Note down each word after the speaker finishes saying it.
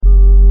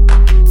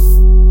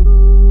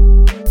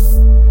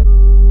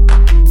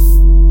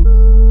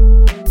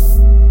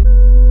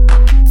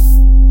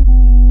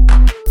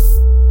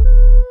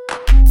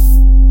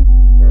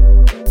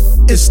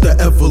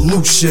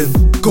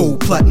DaEvolution,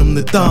 gold, platinum,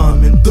 the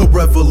diamond. The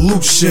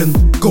revolution,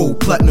 gold,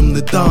 platinum,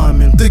 the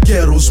diamond. The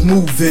ghetto's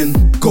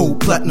moving,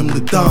 gold, platinum,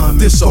 the diamond.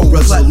 This all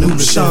platinum,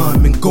 the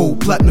diamond. Gold,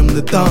 platinum,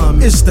 the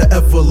diamond. It's the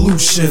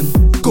evolution,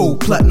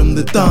 gold, platinum,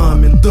 the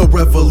diamond. The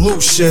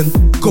revolution,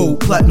 gold,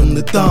 platinum,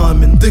 the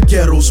diamond. The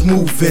ghetto's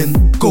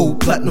moving,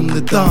 gold, platinum,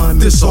 the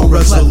diamond. This all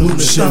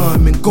resolution,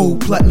 diamond,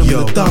 gold, platinum,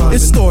 the diamond. It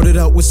started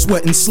out with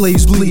sweating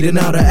slaves bleeding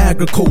out of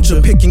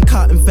agriculture, picking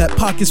cotton fat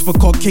pockets for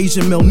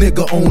Caucasian male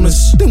nigga owners.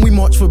 Then we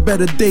marched for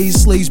better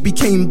days, slaves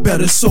became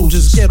better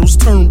soldiers. Ghettos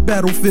turned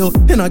battlefield,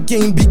 and our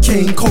game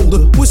became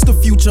colder. What's the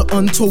future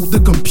untold? The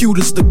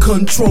computer's the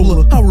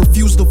controller. I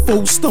refuse to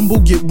fold, stumble,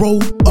 get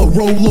rolled, or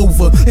roll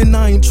over. And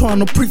I ain't trying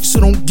to preach,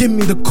 so don't give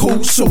me the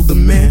cold shoulder,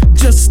 man.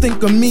 Just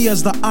think of me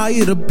as the eye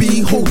of the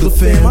beholder,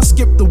 fam. I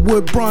skipped the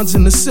wood, bronze,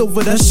 and the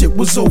silver, that shit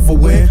was over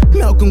when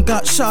Malcolm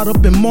got shot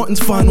up in Martin's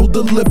final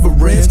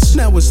deliverance.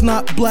 Now it's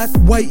not black,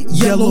 white,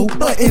 yellow,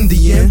 or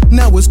Indian.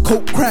 Now it's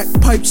coke, crack,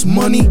 pipes,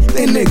 money,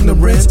 and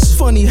ignorance.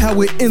 Funny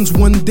how it ends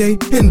one day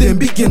and then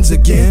begins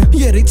again.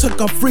 Yeah, they took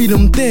our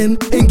freedom then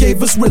and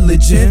gave us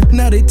religion.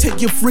 Now they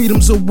take your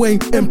freedoms away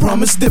and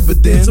promise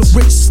dividends. A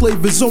rich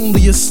slave is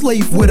only a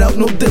slave without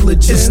no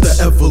diligence. It's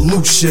the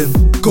evolution,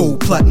 gold,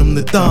 platinum,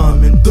 the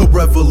diamond. The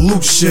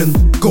revolution,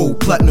 gold,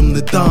 platinum,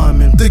 the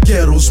diamond. The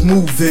ghetto's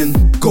moving,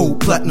 gold,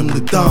 platinum,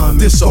 the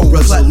diamond. This all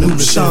platinum,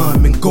 the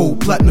diamond.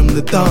 Gold, platinum,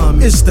 the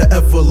diamond. It's the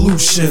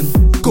evolution,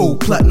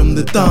 gold, platinum,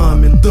 the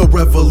diamond. The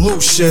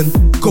revolution,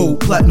 gold,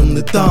 platinum,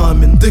 the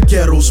diamond. The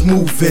ghetto's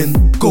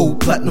moving, gold,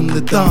 platinum,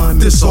 the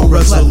diamond. This all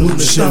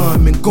resolution,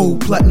 diamond,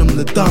 gold, platinum,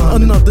 the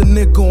diamond. Another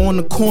nigga on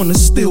the corner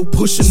still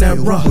pushing that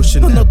rock.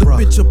 Another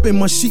bitch up in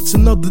my sheets,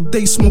 another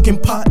day smoking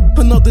pot.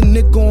 Another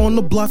nigga on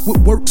the block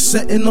with work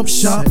setting up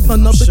shop.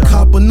 Another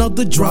cop,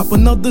 another drop,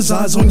 another's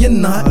eyes on your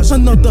knot.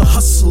 Another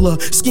hustler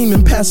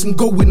scheming, pass and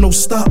go with no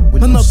stop.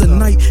 Another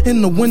night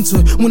in the winter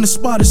when the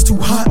spot is too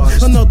hot.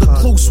 Another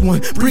close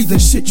one, breathing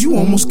shit, you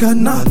almost got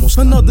knocked.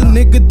 Another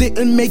nigga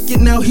didn't make it,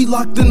 now he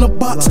locked in a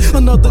box.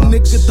 Another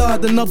nigga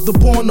died, another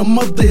born, a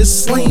mother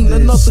is slain.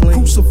 Another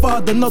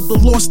crucified, another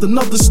lost,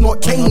 another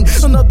snort cane.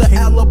 Another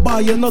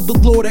alibi, another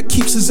law that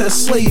keeps us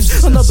as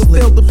slaves. Another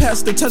failed to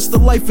pass the test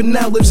of life and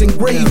now lives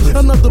engraved.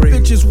 Another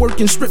bitch is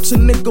working strips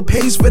and nigga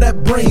pays for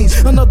that brain.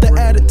 Another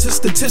added to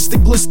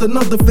statistic list,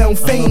 another found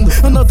fame.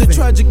 Another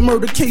tragic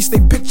murder case they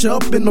picture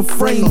up in the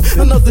frame.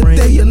 Another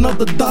day,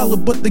 another dollar,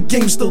 but the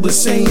game's still the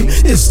same.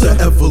 It's the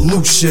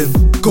evolution,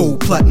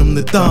 gold, platinum,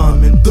 the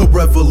diamond. The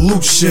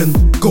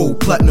revolution, gold,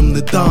 platinum,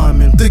 the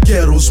diamond. The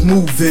ghetto's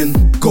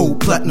moving, gold,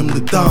 platinum,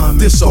 the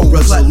diamond. This all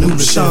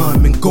resolution,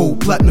 diamond,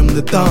 gold, platinum,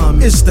 the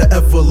diamond. It's the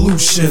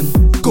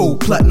evolution,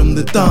 gold, platinum,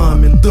 the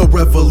diamond. The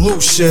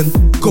revolution,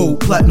 gold,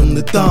 platinum,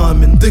 the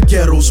diamond. The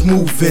ghetto's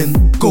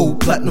moving, gold,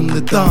 platinum,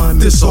 the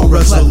diamond. This all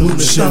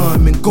resolution,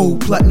 diamond,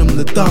 gold, platinum,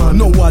 the diamond.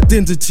 No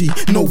identity,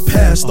 no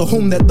past, a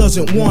home that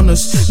doesn't want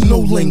us. No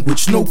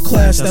language, no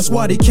class, that's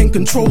why they can't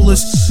control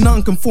us.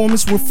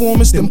 Non-conformists,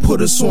 reformists, then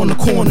put us on the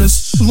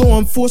corners. Law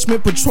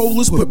enforcement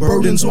patrollers put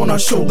burdens on our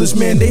shoulders.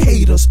 Man, they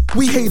hate us,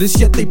 we hate us,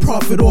 yet they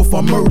profit off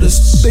our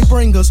murders. They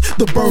bring us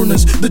the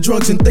burners, the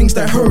drugs and things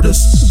that hurt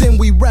us. Then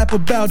we rap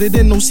about it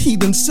and those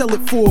heathens sell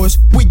it for us.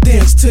 We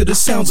dance to the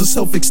sounds of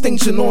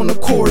self-extinction on the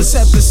chorus.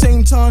 At the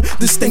same time,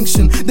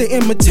 distinction, they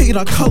imitate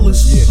our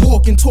colors.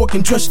 Walking,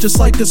 talking, dressed just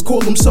like us,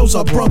 call themselves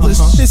our brothers.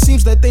 It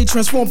seems that they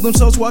transform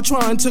themselves while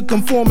trying to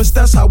conform us.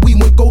 That's how we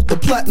went gold to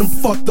platinum,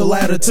 fuck the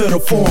ladder to the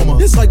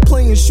former. It's like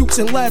playing shoots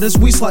and ladders,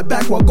 we slide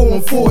back while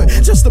going forward.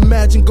 Just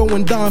imagine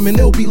going diamond,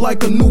 it'll be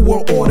like a new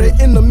world order.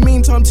 In the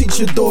meantime, teach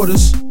your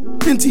daughters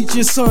and teach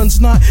your sons,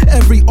 not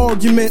every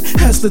argument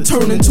has to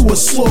turn into a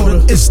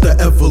slaughter. It's the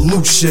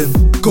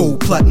evolution, gold,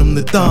 platinum,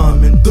 the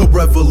diamond. The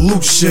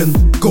revolution,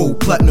 gold,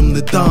 platinum,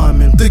 the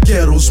diamond. The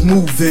ghetto's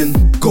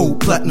moving, gold,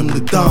 platinum, the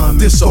diamond.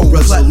 This all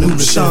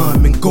resolution,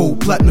 diamond,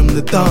 gold, platinum,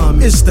 the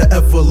diamond. It's the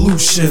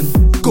evolution,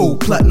 gold,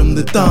 platinum,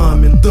 the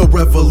diamond. The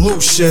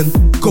revolution,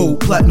 gold,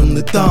 platinum,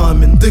 the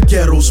diamond. The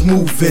ghetto's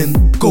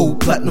moving, gold,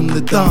 platinum, the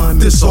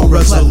diamond. This all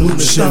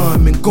resolution,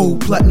 diamond,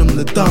 gold, platinum,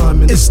 the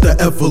diamond. It's the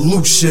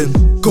evolution,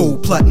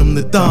 gold, platinum,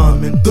 the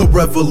diamond. The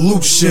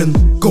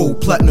revolution,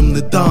 gold, platinum,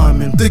 the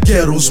diamond. The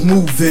ghetto's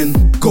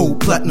moving, gold,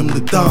 platinum,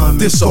 the diamond.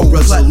 This all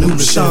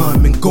resolution,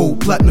 diamond,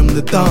 gold, platinum,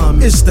 the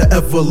diamond. It's the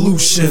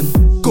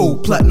evolution,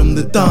 gold, platinum,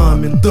 the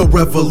diamond. The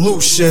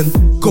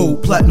revolution,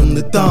 gold, platinum,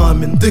 the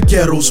diamond. The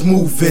ghetto's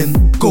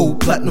moving, gold,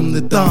 platinum,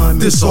 the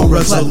diamond. This all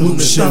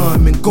resolution,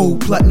 diamond,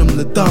 gold, platinum,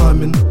 the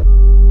diamond.